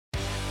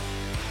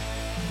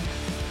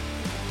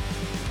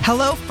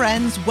Hello,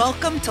 friends.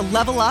 Welcome to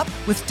Level Up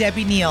with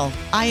Debbie Neal.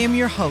 I am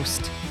your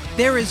host.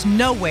 There is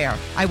nowhere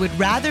I would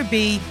rather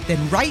be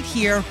than right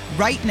here,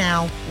 right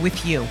now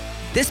with you.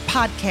 This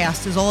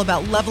podcast is all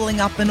about leveling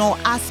up in all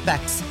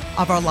aspects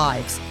of our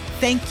lives.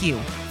 Thank you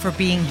for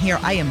being here.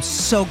 I am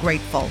so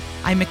grateful.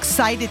 I'm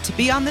excited to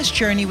be on this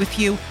journey with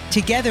you.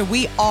 Together,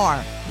 we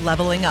are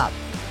leveling up.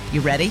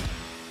 You ready?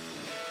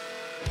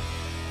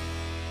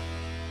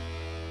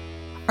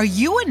 Are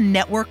you a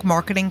network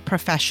marketing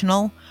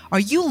professional? Are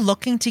you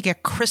looking to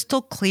get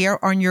crystal clear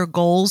on your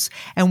goals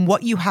and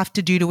what you have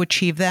to do to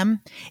achieve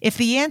them? If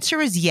the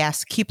answer is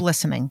yes, keep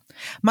listening.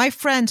 My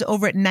friends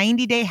over at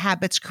 90 Day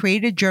Habits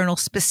created a journal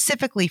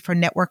specifically for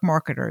network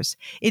marketers.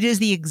 It is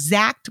the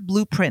exact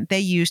blueprint they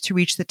use to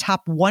reach the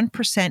top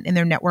 1% in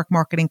their network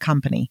marketing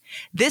company.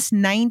 This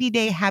 90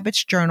 Day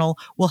Habits journal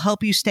will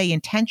help you stay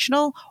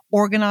intentional,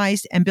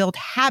 organized, and build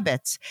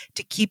habits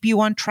to keep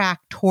you on track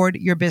toward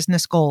your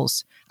business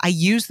goals. I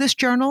use this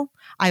journal.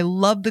 I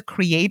love the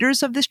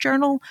creators of this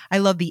journal. I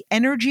love the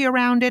energy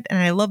around it, and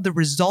I love the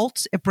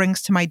results it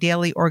brings to my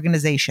daily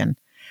organization.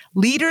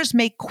 Leaders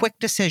make quick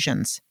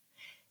decisions.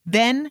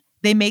 Then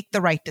they make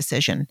the right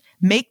decision.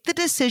 Make the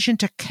decision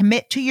to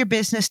commit to your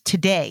business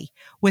today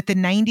with the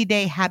 90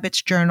 Day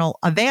Habits Journal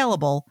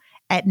available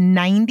at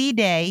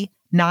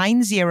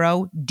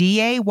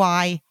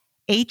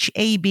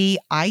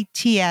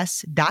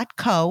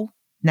 90dayhabits.co,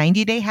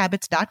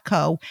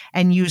 90dayhabits.co,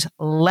 and use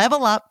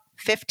Level Up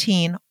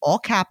 15, all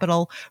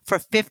capital, for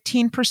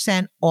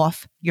 15%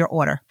 off your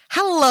order.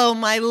 Hello,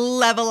 my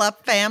Level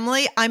Up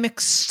family. I'm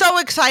so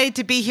excited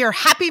to be here.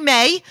 Happy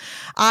May.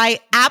 I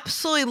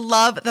absolutely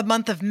love the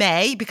month of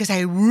May because I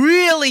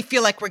really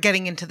feel like we're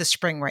getting into the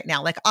spring right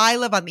now. Like, I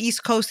live on the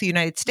East Coast of the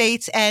United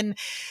States, and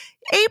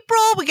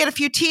April, we get a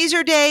few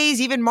teaser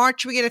days. Even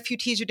March, we get a few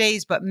teaser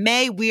days. But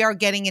May, we are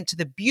getting into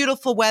the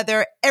beautiful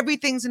weather.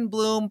 Everything's in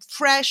bloom,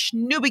 fresh,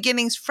 new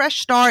beginnings, fresh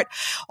start.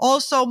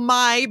 Also,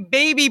 my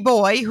baby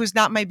boy, who's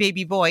not my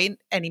baby boy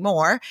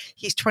anymore,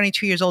 he's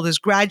 22 years old, is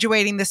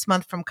graduating this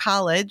month from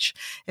college.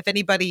 If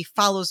anybody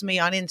follows me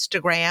on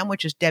Instagram,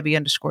 which is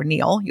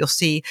Debbie_Neal, you'll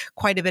see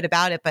quite a bit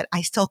about it. But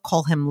I still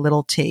call him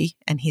Little T,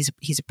 and he's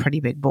a pretty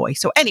big boy.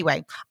 So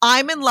anyway,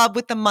 I'm in love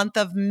with the month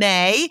of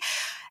May.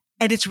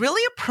 And it's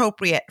really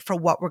appropriate for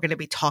what we're going to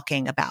be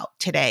talking about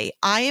today.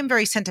 I am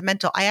very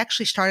sentimental. I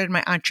actually started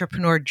my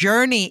entrepreneur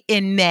journey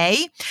in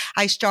May.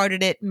 I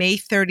started it May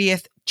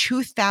 30th,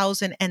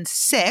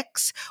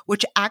 2006,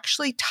 which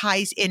actually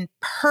ties in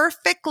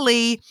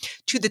perfectly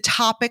to the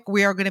topic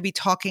we are going to be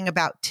talking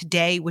about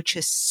today, which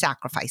is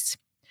sacrifice.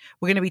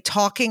 We're going to be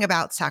talking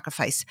about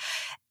sacrifice.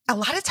 A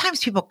lot of times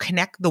people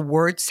connect the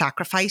word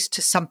sacrifice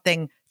to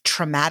something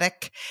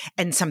traumatic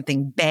and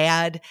something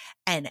bad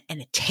and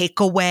a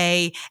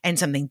takeaway and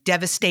something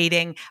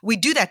devastating. We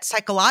do that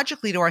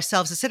psychologically to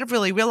ourselves instead of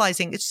really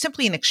realizing it's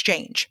simply an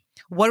exchange.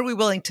 What are we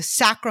willing to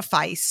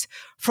sacrifice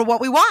for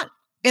what we want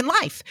in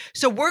life?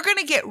 So we're going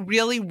to get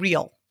really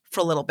real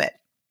for a little bit.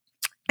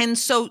 And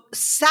so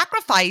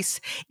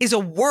sacrifice is a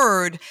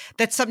word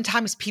that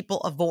sometimes people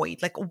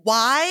avoid. Like,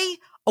 why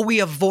are we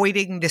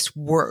avoiding this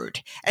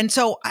word? And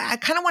so I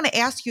kind of want to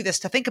ask you this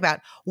to think about.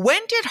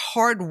 When did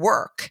hard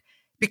work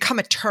become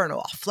a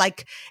turnoff?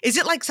 Like, is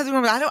it like something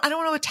where I don't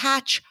want to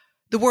attach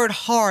the word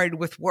hard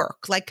with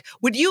work? Like,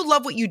 when you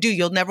love what you do,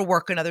 you'll never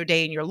work another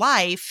day in your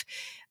life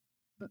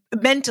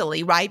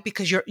mentally, right?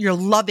 Because you're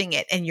loving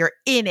it and you're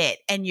in it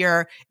and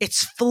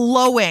it's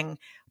flowing,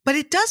 but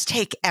it does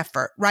take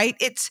effort, right?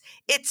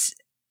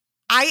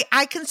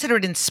 I consider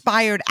it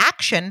inspired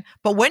action,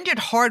 but when did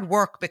hard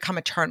work become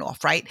a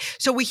turnoff, right?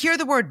 So we hear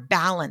the word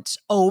balance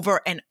over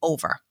and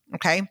over,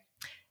 okay?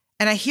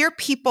 And I hear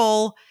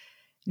people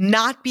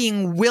not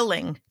being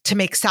willing to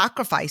make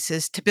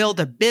sacrifices to build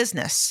a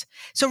business.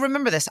 So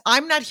remember this,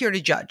 I'm not here to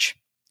judge.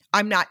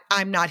 I'm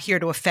not here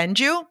to offend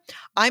you.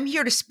 I'm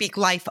here to speak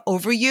life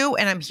over you,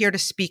 and I'm here to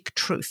speak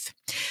truth.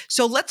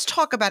 So let's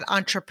talk about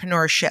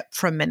entrepreneurship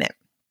for a minute.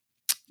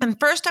 And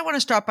first, I want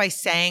to start by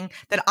saying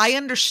that I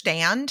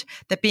understand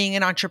that being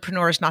an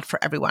entrepreneur is not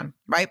for everyone,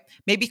 right?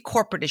 Maybe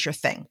corporate is your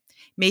thing.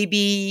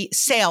 Maybe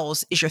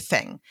sales is your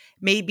thing.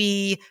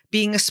 Maybe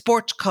being a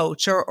sports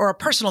coach or a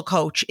personal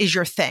coach is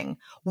your thing.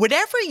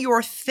 Whatever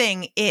your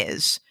thing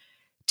is,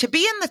 to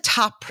be in the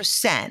top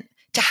percent,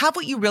 to have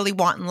what you really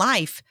want in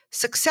life,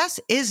 success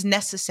is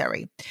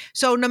necessary.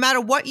 So no matter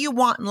what you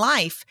want in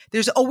life,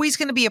 there's always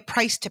going to be a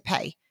price to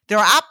pay. There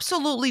are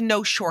absolutely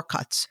no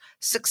shortcuts.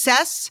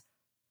 Success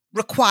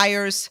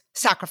requires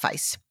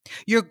sacrifice.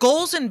 Your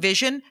goals and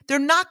vision, they're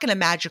not going to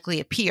magically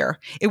appear.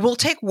 It will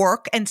take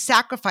work and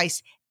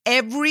sacrifice.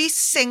 Every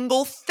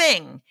single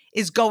thing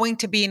is going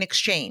to be an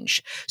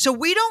exchange. So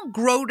we don't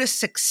grow to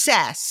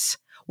success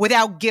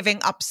without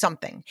giving up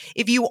something.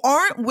 If you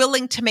aren't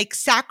willing to make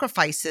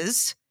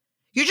sacrifices,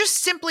 You're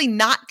just simply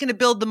not going to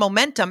build the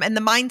momentum and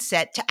the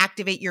mindset to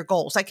activate your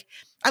goals. Like,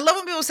 I love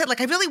when people say,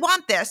 like, I really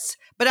want this,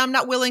 but I'm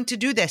not willing to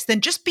do this.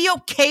 Then just be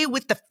okay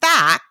with the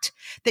fact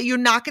that you're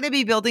not going to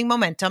be building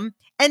momentum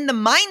and the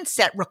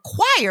mindset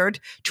required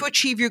to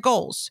achieve your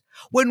goals.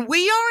 When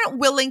we aren't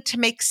willing to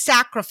make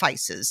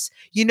sacrifices,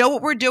 you know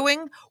what we're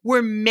doing?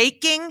 We're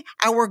making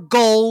our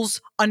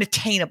goals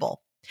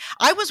unattainable.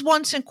 I was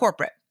once in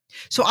corporate.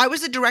 So I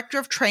was the director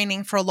of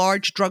training for a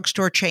large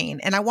drugstore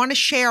chain, and I want to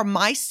share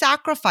my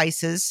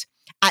sacrifices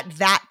at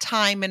that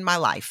time in my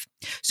life.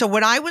 So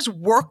when I was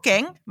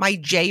working my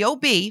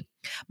job,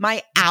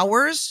 my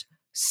hours,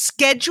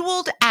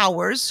 scheduled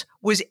hours,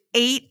 was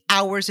 8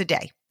 hours a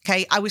day.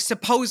 Okay. I was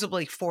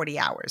supposedly 40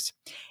 hours,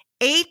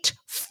 8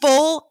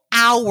 full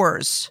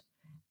hours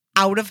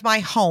out of my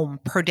home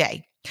per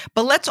day.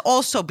 But let's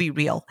also be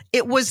real.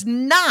 It was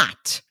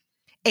not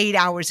 8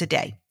 hours a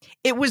day.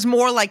 It was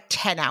more like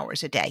 10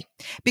 hours a day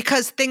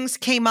because things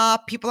came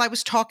up, people I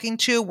was talking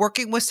to,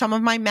 working with some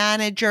of my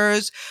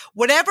managers,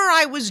 whatever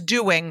I was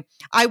doing,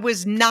 I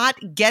was not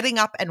getting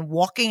up and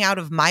walking out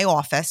of my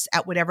office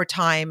at whatever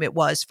time it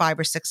was, 5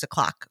 or 6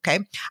 o'clock. Okay.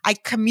 I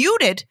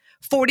commuted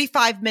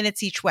 45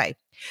 minutes each way.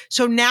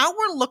 So now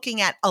we're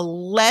looking at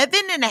 11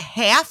 and a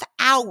half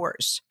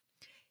hours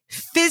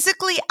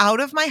physically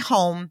out of my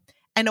home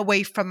and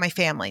away from my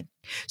family.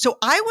 So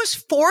I was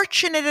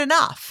fortunate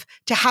enough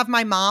to have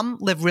my mom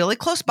live really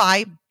close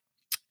by,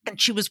 and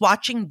she was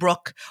watching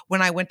Brooke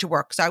when I went to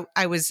work. So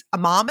I was a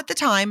mom at the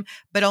time,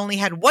 but only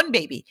had one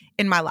baby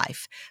in my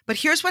life. But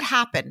here's what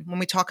happened when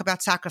we talk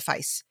about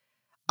sacrifice.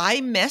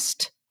 I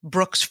missed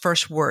Brooke's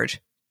first word.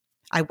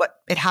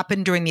 It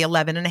happened during the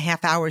 11 and a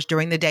half hours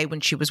during the day when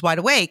she was wide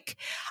awake.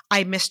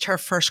 I missed her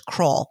first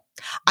crawl.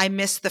 I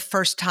missed the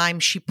first time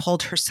she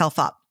pulled herself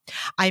up.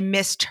 I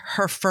missed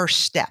her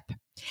first step.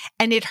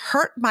 And it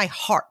hurt my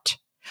heart,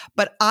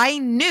 but I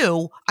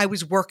knew I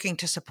was working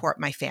to support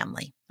my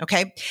family.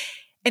 Okay.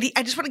 And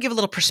I just want to give a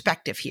little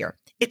perspective here.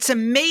 It's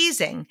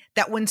amazing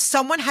that when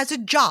someone has a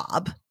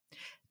job,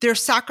 their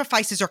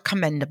sacrifices are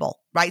commendable,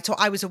 right? So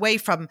I was away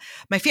from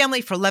my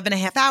family for 11 and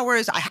a half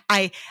hours.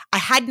 I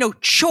had no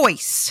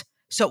choice.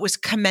 So it was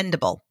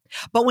commendable.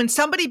 But when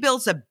somebody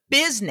builds a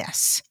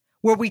business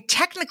where we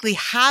technically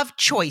have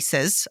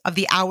choices of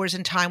the hours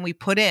and time we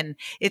put in,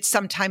 it's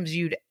sometimes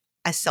viewed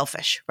as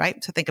selfish,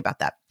 right? So think about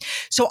that.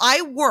 So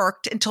I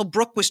worked until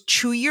Brooke was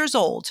 2 years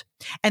old,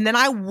 and then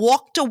I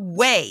walked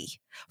away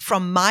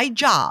from my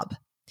job,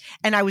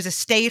 and I was a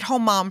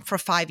stay-at-home mom for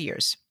 5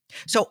 years.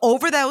 So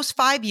over those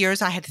 5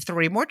 years, I had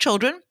 3 more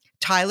children,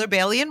 Tyler,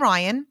 Bailey, and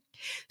Ryan.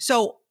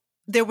 So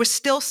there was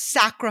still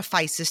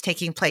sacrifices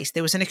taking place.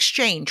 There was an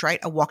exchange, right?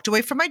 I walked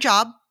away from my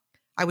job.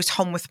 I was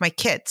home with my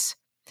kids.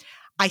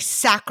 I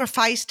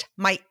sacrificed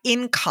my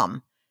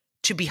income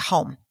to be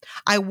home.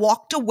 I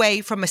walked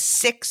away from a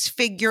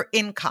 6-figure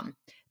income.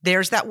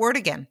 There's that word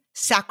again,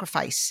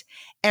 sacrifice.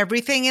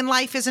 Everything in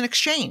life is an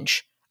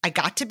exchange. I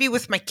got to be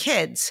with my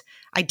kids.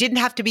 I didn't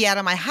have to be out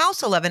of my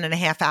house 11 and a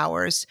half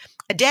hours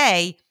a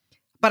day,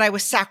 but I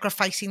was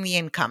sacrificing the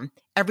income.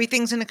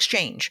 Everything's an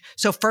exchange.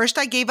 So first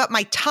I gave up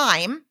my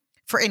time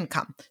for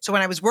income. So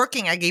when I was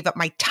working, I gave up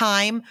my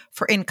time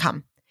for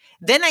income.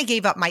 Then I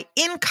gave up my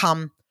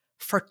income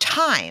for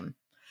time.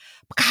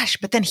 Gosh,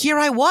 but then here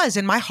I was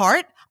in my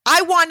heart.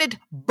 I wanted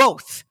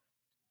both.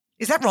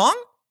 Is that wrong?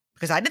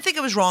 Because I didn't think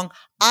it was wrong.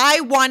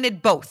 I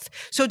wanted both.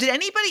 So did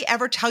anybody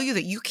ever tell you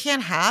that you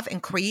can't have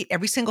and create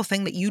every single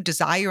thing that you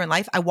desire in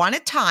life? I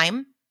wanted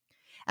time,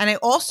 and I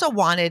also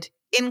wanted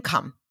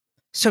income.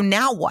 So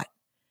now what?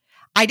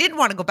 I didn't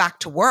want to go back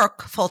to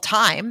work full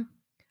time.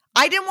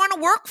 I didn't want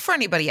to work for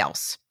anybody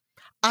else.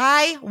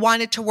 I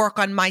wanted to work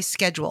on my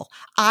schedule.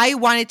 I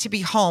wanted to be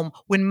home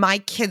when my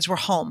kids were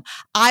home.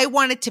 I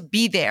wanted to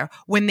be there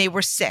when they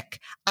were sick.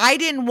 I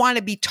didn't want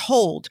to be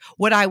told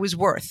what I was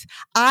worth.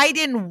 I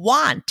didn't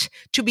want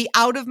to be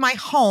out of my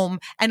home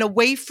and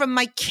away from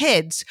my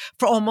kids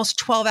for almost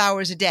 12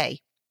 hours a day.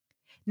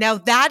 Now,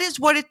 that is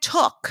what it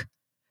took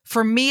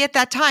for me at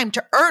that time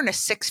to earn a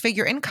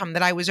 6-figure income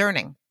that I was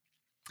earning.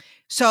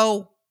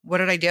 So what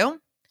did I do?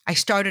 I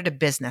started a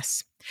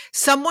business.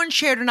 Someone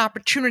shared an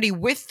opportunity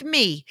with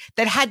me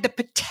that had the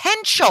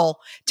potential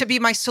to be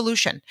my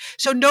solution.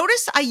 So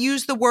notice I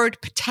use the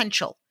word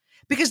potential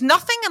because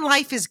nothing in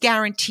life is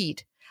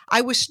guaranteed.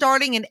 I was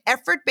starting an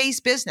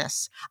effort-based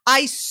business.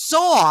 I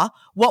saw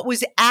what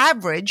was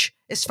average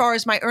as far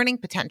as my earning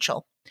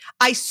potential.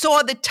 I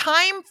saw the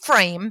time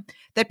frame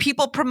that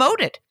people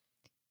promoted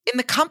in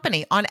the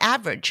company on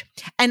average.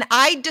 And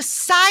I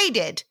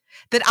decided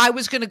that I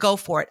was going to go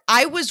for it.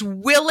 I was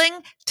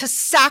willing to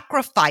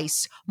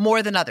sacrifice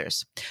more than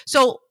others.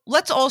 So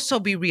let's also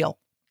be real.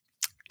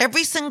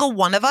 Every single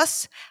one of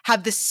us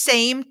have the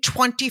same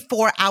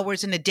 24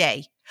 hours in a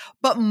day,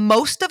 but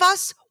most of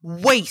us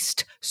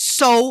waste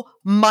so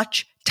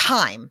much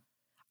time.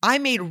 I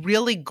made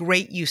really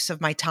great use of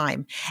my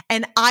time,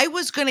 and I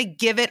was going to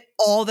give it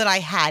all that I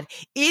had.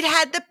 It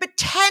had the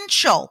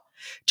potential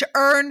to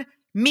earn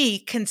me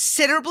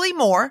considerably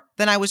more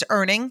than I was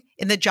earning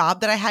in the job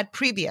that I had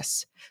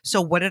previous.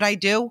 So what did I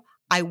do?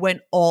 I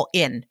went all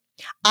in.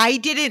 I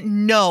didn't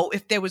know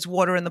if there was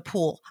water in the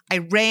pool. I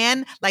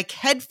ran like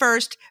head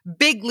first,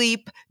 big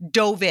leap,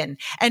 dove in.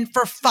 And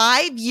for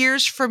 5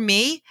 years for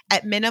me,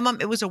 at minimum,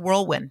 it was a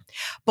whirlwind.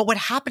 But what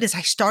happened is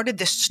I started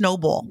this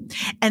snowball.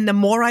 And the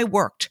more I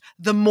worked,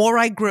 the more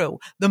I grew,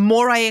 the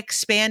more I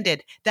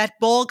expanded. That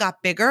ball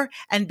got bigger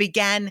and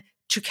began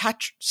to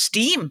catch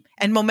steam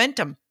and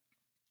momentum.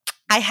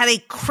 I had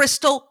a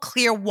crystal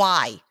clear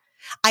why.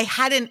 I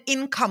had an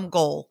income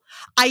goal.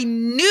 I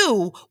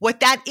knew what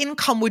that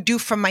income would do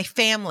for my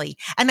family,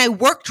 and I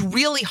worked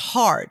really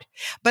hard.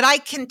 But I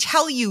can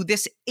tell you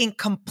this in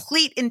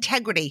complete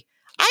integrity,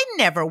 I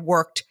never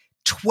worked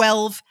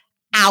 12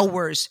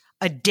 hours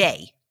a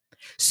day.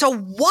 So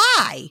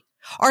why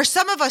are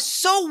some of us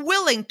so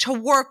willing to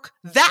work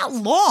that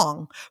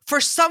long for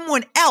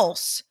someone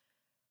else,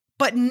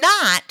 but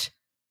not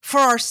for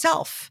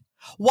ourselves?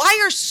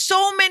 Why are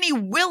so many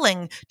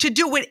willing to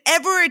do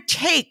whatever it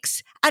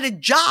takes at a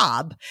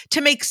job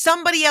to make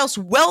somebody else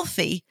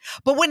wealthy,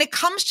 but when it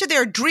comes to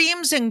their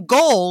dreams and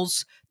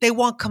goals, they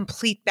want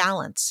complete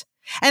balance?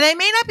 And I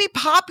may not be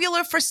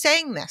popular for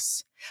saying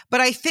this,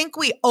 but I think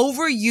we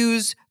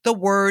overuse the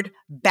word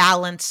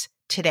balance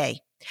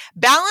today.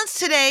 Balance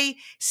today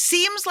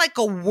seems like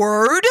a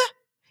word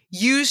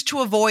used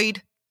to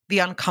avoid the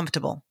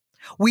uncomfortable.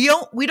 We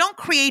don't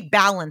create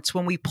balance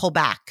when we pull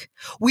back.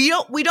 We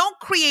don't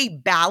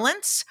create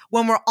balance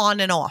when we're on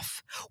and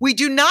off. We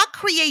do not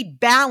create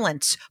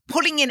balance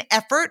putting in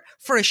effort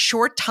for a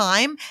short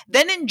time,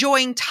 then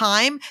enjoying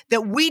time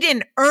that we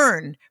didn't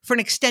earn for an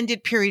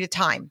extended period of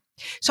time.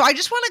 So I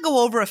just want to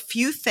go over a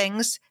few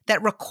things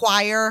that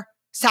require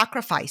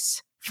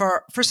sacrifice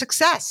for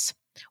success.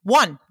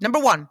 Number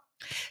one,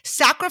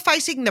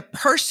 sacrificing the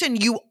person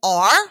you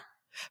are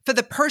for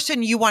the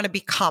person you want to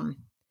become.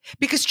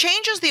 Because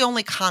change is the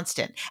only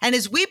constant. And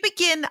as we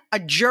begin a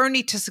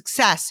journey to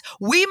success,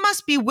 we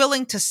must be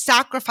willing to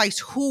sacrifice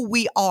who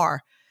we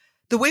are,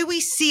 the way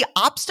we see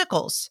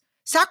obstacles,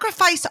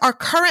 sacrifice our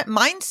current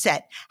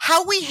mindset,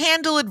 how we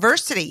handle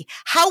adversity,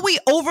 how we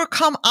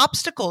overcome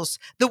obstacles,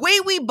 the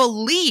way we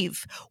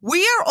believe.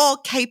 We are all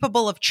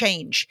capable of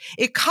change.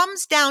 It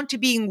comes down to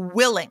being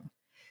willing,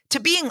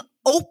 to being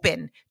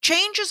open.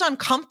 Change is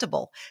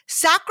uncomfortable.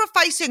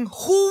 Sacrificing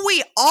who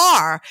we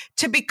are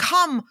to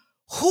become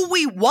who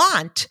we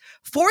want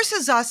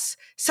forces us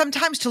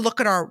sometimes to look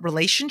at our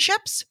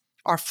relationships,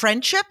 our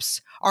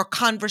friendships, our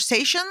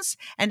conversations,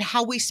 and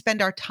how we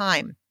spend our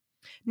time.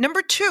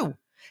 Number two,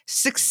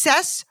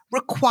 success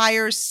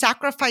requires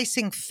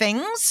sacrificing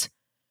things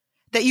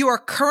that you are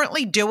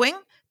currently doing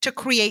to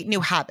create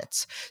new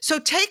habits. So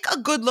take a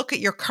good look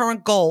at your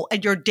current goal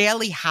and your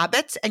daily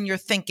habits and your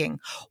thinking.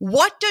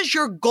 What does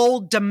your goal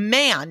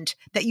demand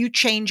that you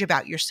change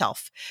about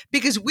yourself?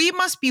 Because we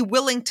must be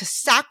willing to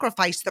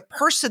sacrifice the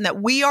person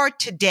that we are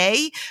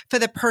today for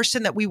the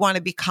person that we want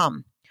to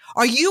become.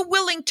 Are you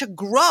willing to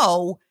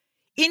grow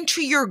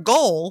into your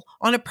goal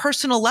on a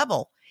personal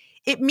level?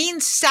 It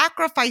means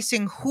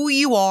sacrificing who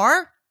you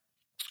are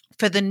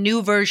for the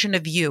new version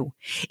of you.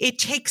 It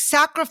takes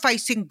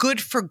sacrificing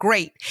good for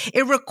great.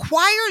 It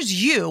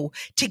requires you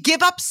to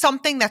give up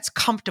something that's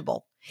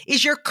comfortable.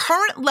 Is your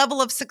current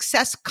level of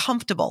success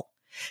comfortable?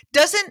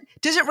 Does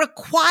it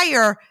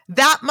require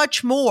that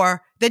much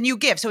more than you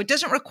give? So it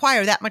doesn't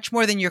require that much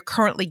more than you're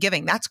currently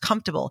giving. That's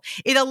comfortable.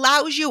 It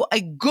allows you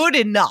a good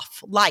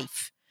enough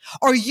life.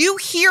 Are you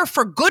here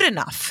for good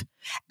enough?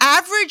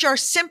 Average are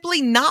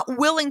simply not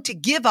willing to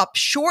give up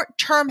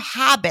short-term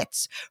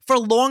habits for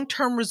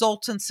long-term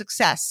results and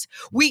success.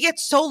 We get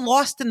so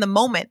lost in the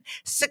moment.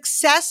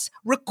 Success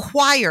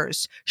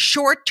requires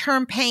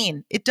short-term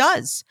pain. It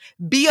does.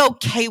 Be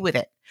okay with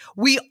it.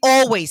 We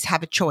always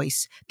have a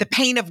choice: the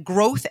pain of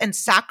growth and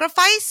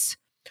sacrifice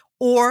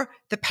or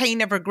the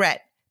pain of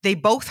regret. They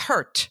both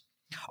hurt.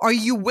 Are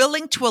you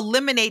willing to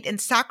eliminate and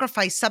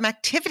sacrifice some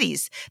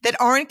activities that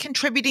aren't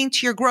contributing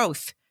to your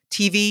growth?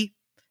 TV,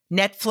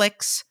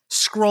 Netflix,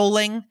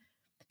 scrolling,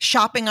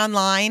 shopping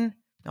online.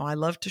 No, I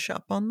love to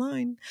shop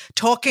online.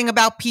 Talking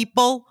about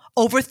people,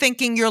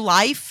 overthinking your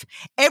life.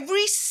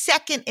 Every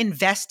second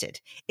invested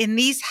in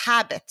these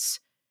habits,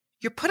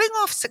 you're putting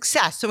off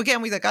success. So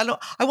again,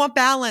 I want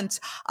balance.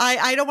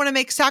 I don't want to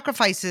make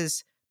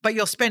sacrifices. But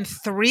you'll spend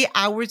 3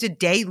 hours a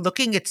day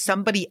looking at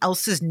somebody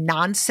else's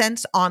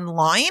nonsense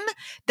online.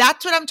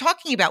 That's what I'm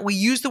talking about. We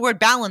use the word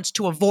balance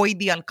to avoid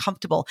the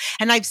uncomfortable.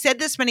 And I've said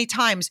this many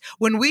times.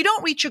 When we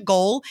don't reach a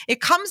goal, it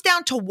comes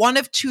down to one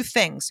of two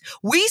things.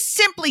 We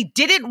simply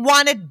didn't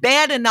want it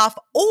bad enough,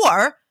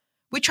 or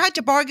we tried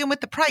to bargain with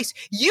the price.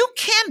 You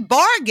can't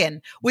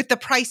bargain with the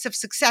price of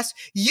success.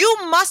 You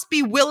must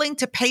be willing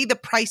to pay the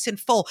price in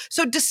full.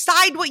 So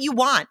decide what you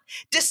want.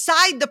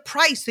 Decide the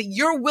price that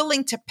you're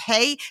willing to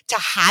pay to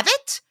have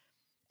it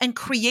and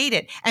create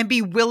it, and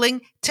be willing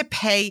to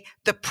pay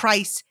the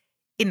price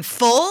in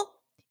full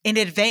in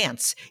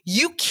advance.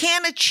 You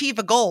can't achieve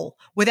a goal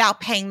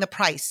without paying the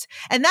price.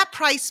 And that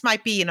price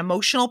might be an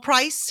emotional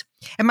price.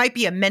 It might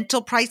be a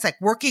mental price, like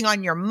working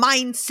on your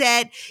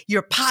mindset,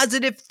 your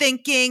positive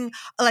thinking,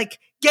 like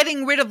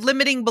getting rid of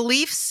limiting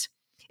beliefs.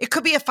 It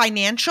could be a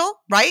financial,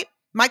 right?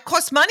 Might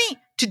cost money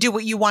to do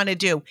what you want to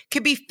do. It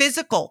could be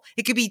physical.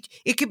 It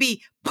could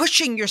be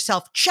pushing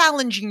yourself,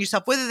 challenging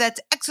yourself, whether that's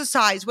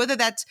exercise, whether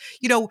that's,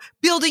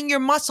 building your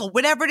muscle,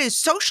 whatever it is,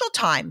 social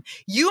time.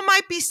 You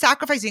might be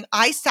sacrificing.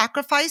 I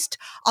sacrificed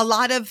a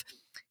lot of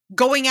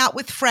going out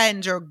with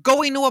friends or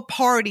going to a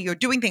party or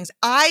doing things.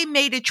 I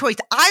made a choice.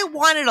 I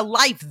wanted a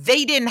life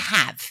they didn't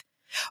have.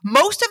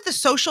 Most of the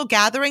social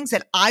gatherings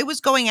that I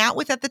was going out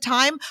with at the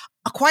time,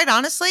 quite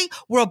honestly,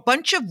 were a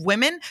bunch of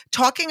women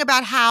talking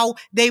about how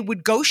they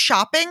would go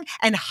shopping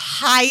and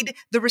hide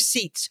the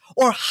receipts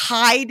or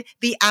hide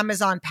the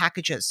Amazon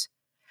packages.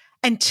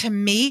 And to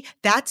me,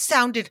 that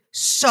sounded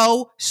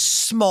so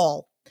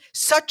small,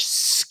 such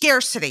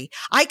scarcity.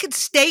 I could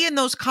stay in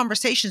those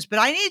conversations, but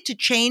I needed to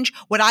change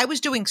what I was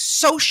doing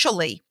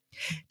socially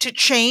to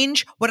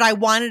change what I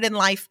wanted in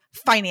life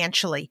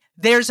financially.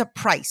 There's a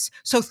price.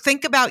 So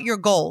think about your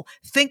goal.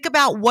 Think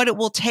about what it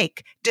will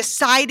take.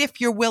 Decide if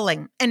you're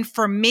willing. And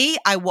for me,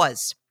 I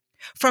was.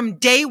 From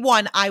day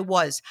one, I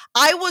was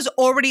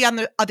already on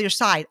the other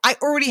side. I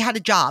already had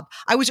a job.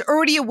 I was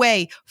already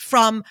away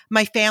from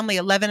my family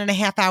 11 and a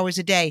half hours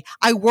a day.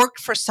 I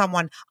worked for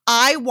someone.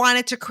 I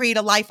wanted to create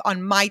a life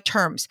on my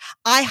terms.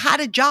 I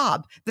had a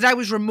job that I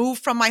was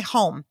removed from my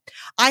home.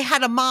 I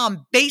had a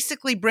mom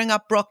basically bring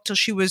up Brooke till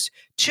she was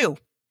 2.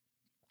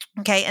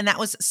 Okay. And that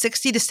was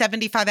 60 to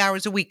 75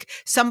 hours a week.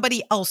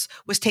 Somebody else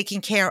was taking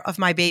care of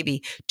my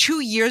baby. 2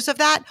 years of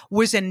that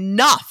was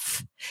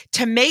enough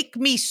to make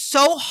me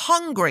so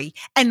hungry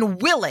and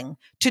willing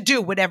to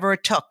do whatever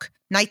it took.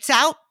 Nights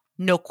out,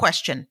 no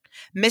question.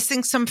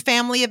 Missing some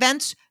family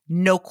events,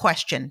 no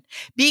question.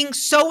 Being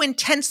so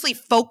intensely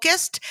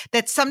focused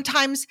that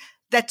sometimes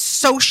that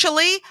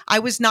socially I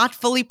was not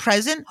fully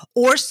present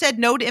or said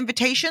no to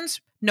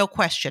invitations, no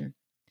question.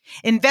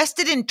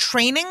 Invested in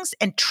trainings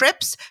and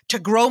trips to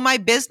grow my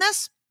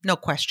business? No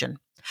question.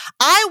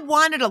 I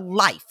wanted a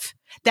life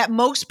that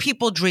most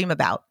people dream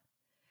about.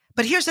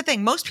 But here's the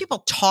thing. Most people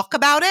talk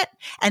about it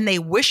and they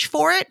wish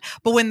for it.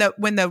 But when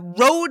the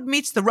road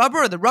meets the rubber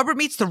or the rubber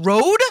meets the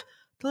road,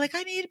 they're like,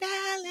 I need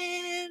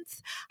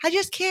balance. I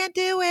just can't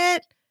do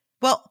it.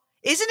 Well,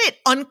 isn't it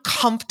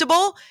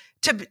uncomfortable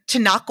to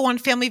not go on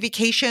family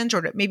vacations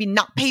or to maybe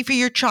not pay for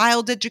your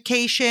child's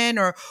education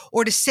or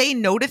to say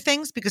no to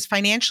things because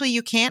financially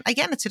you can't?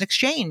 Again, it's an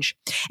exchange.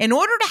 In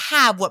order to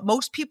have what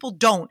most people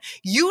don't,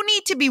 you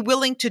need to be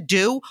willing to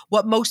do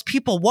what most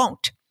people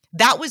won't.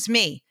 That was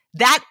me.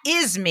 That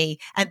is me.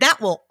 And that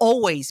will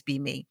always be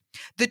me.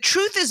 The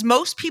truth is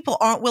most people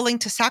aren't willing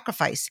to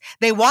sacrifice.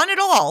 They want it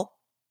all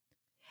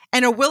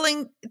and are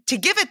willing to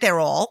give it their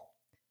all.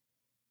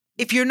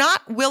 If you're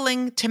not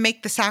willing to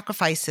make the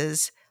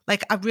sacrifices,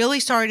 like, I'm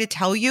really sorry to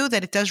tell you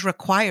that it does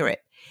require it.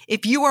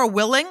 If you are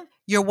willing,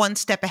 you're one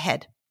step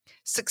ahead.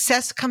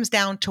 Success comes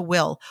down to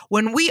will.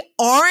 When we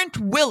aren't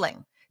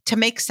willing to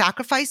make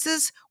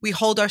sacrifices, we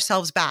hold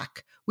ourselves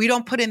back. We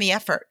don't put in the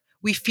effort.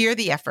 We fear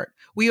the effort.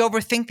 We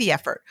overthink the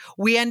effort.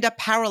 We end up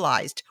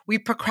paralyzed. We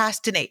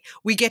procrastinate.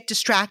 We get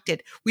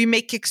distracted. We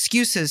make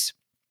excuses.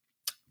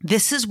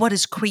 This is what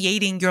is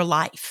creating your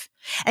life.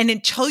 And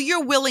until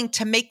you're willing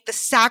to make the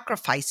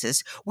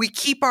sacrifices, we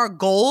keep our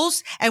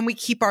goals and we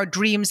keep our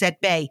dreams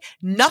at bay.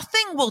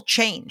 Nothing will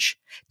change.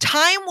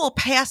 Time will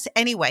pass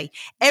anyway.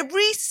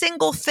 Every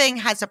single thing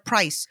has a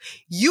price.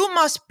 You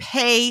must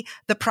pay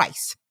the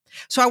price.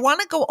 So I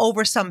want to go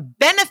over some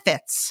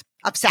benefits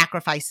of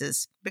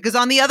sacrifices, because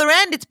on the other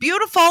end, it's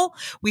beautiful.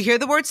 We hear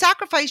the word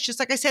sacrifice, just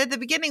like I said at the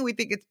beginning, we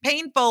think it's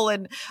painful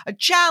and a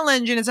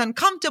challenge and it's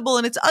uncomfortable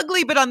and it's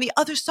ugly. But on the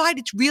other side,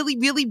 it's really,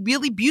 really,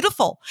 really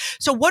beautiful.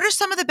 So what are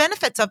some of the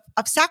benefits of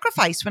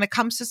sacrifice when it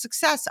comes to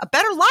success? A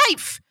better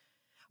life,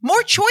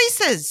 more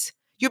choices.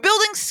 You're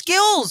building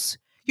skills.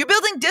 You're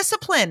building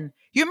discipline.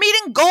 You're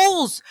meeting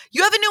goals.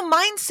 You have a new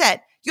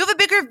mindset. You have a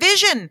bigger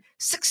vision,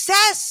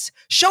 success,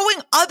 showing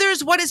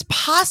others what is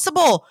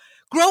possible.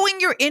 Growing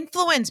your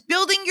influence,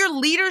 building your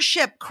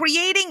leadership,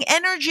 creating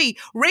energy,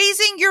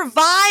 raising your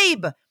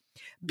vibe.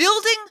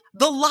 Building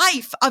the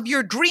life of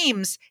your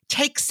dreams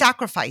takes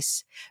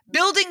sacrifice.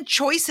 Building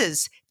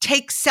choices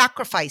takes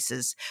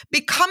sacrifices.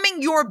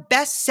 Becoming your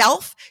best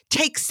self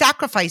takes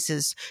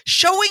sacrifices.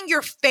 Showing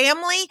your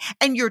family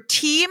and your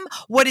team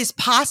what is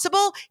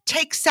possible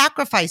takes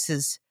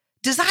sacrifices.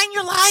 Design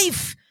your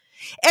life.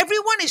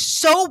 Everyone is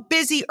so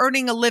busy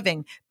earning a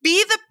living.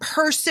 Be the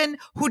person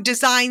who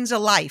designs a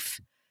life.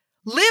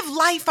 Live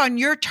life on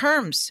your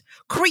terms.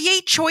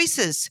 Create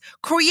choices.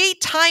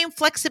 Create time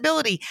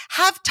flexibility.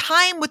 Have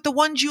time with the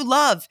ones you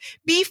love.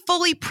 Be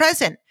fully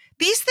present.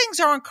 These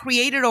things aren't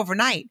created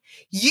overnight.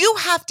 You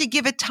have to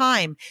give it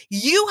time.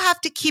 You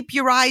have to keep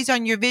your eyes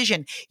on your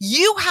vision.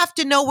 You have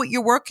to know what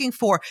you're working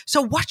for.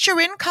 So what's your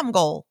income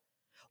goal?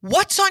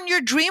 What's on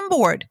your dream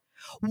board?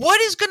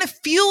 What is going to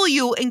fuel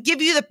you and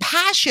give you the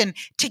passion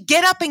to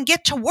get up and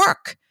get to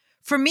work?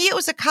 For me, it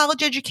was a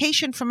college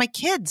education for my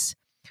kids.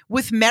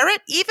 With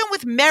merit, even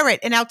with merit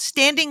and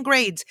outstanding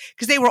grades,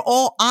 because they were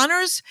all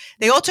honors,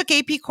 they all took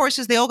AP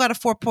courses, they all got a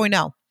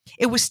 4.0.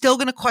 It was still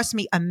going to cost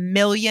me $1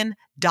 million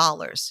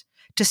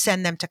to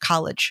send them to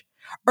college.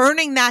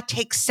 Earning that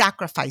takes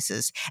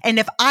sacrifices. And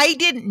if I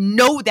didn't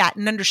know that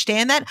and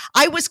understand that,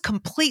 I was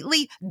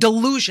completely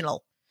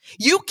delusional.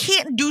 You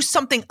can't do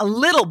something a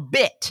little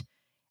bit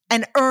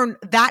and earn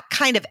that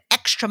kind of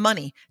extra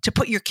money to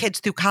put your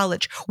kids through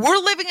college. We're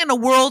living in a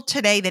world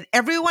today that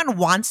everyone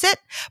wants it,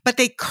 but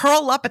they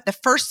curl up at the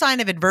first sign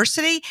of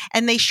adversity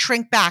and they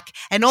shrink back.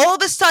 And all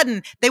of a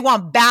sudden they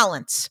want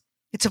balance.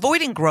 It's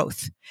avoiding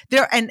growth.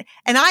 And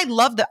I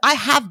love that. I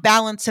have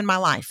balance in my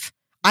life.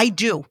 I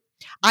do.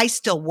 I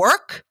still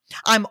work.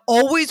 I'm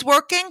always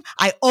working.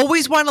 I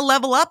always want to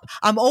level up.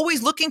 I'm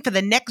always looking for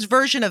the next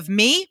version of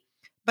me,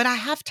 but I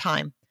have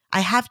time.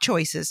 I have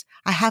choices.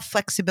 I have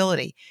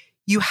flexibility.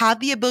 You have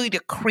the ability to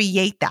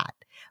create that,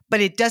 but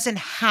it doesn't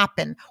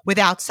happen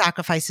without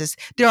sacrifices.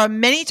 There are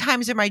many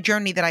times in my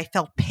journey that I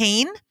felt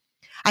pain.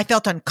 I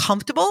felt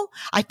uncomfortable.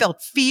 I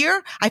felt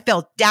fear. I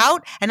felt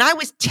doubt, and I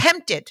was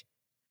tempted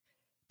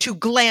to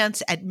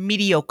glance at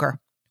mediocre.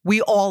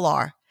 We all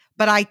are,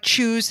 but I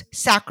choose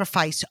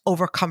sacrifice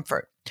over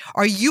comfort.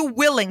 Are you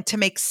willing to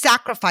make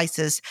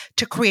sacrifices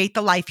to create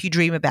the life you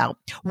dream about?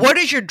 What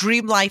does your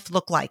dream life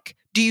look like?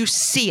 Do you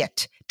see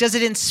it? Does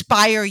it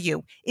inspire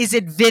you? Is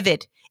it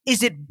vivid?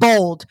 Is it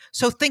bold?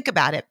 So think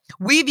about it.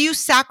 We view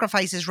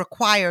sacrifices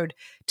required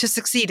to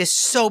succeed as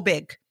so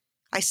big.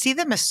 I see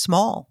them as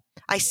small.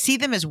 I see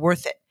them as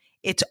worth it.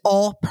 It's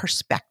all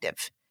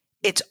perspective.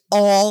 It's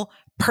all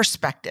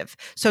perspective.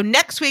 So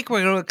next week,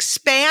 we're going to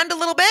expand a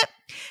little bit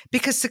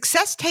because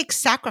success takes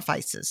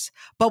sacrifices,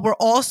 but we're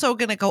also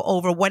going to go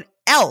over what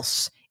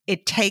else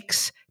it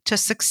takes to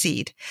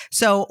succeed.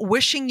 So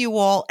wishing you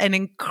all an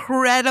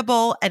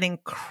incredible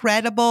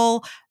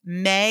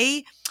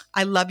May.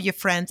 I love you,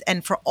 friends.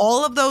 And for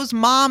all of those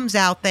moms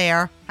out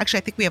there, actually,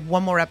 I think we have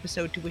one more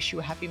episode to wish you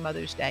a happy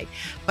Mother's Day,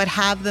 but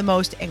have the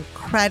most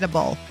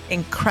incredible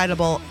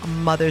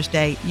Mother's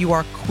Day. You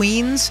are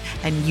queens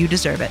and you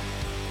deserve it.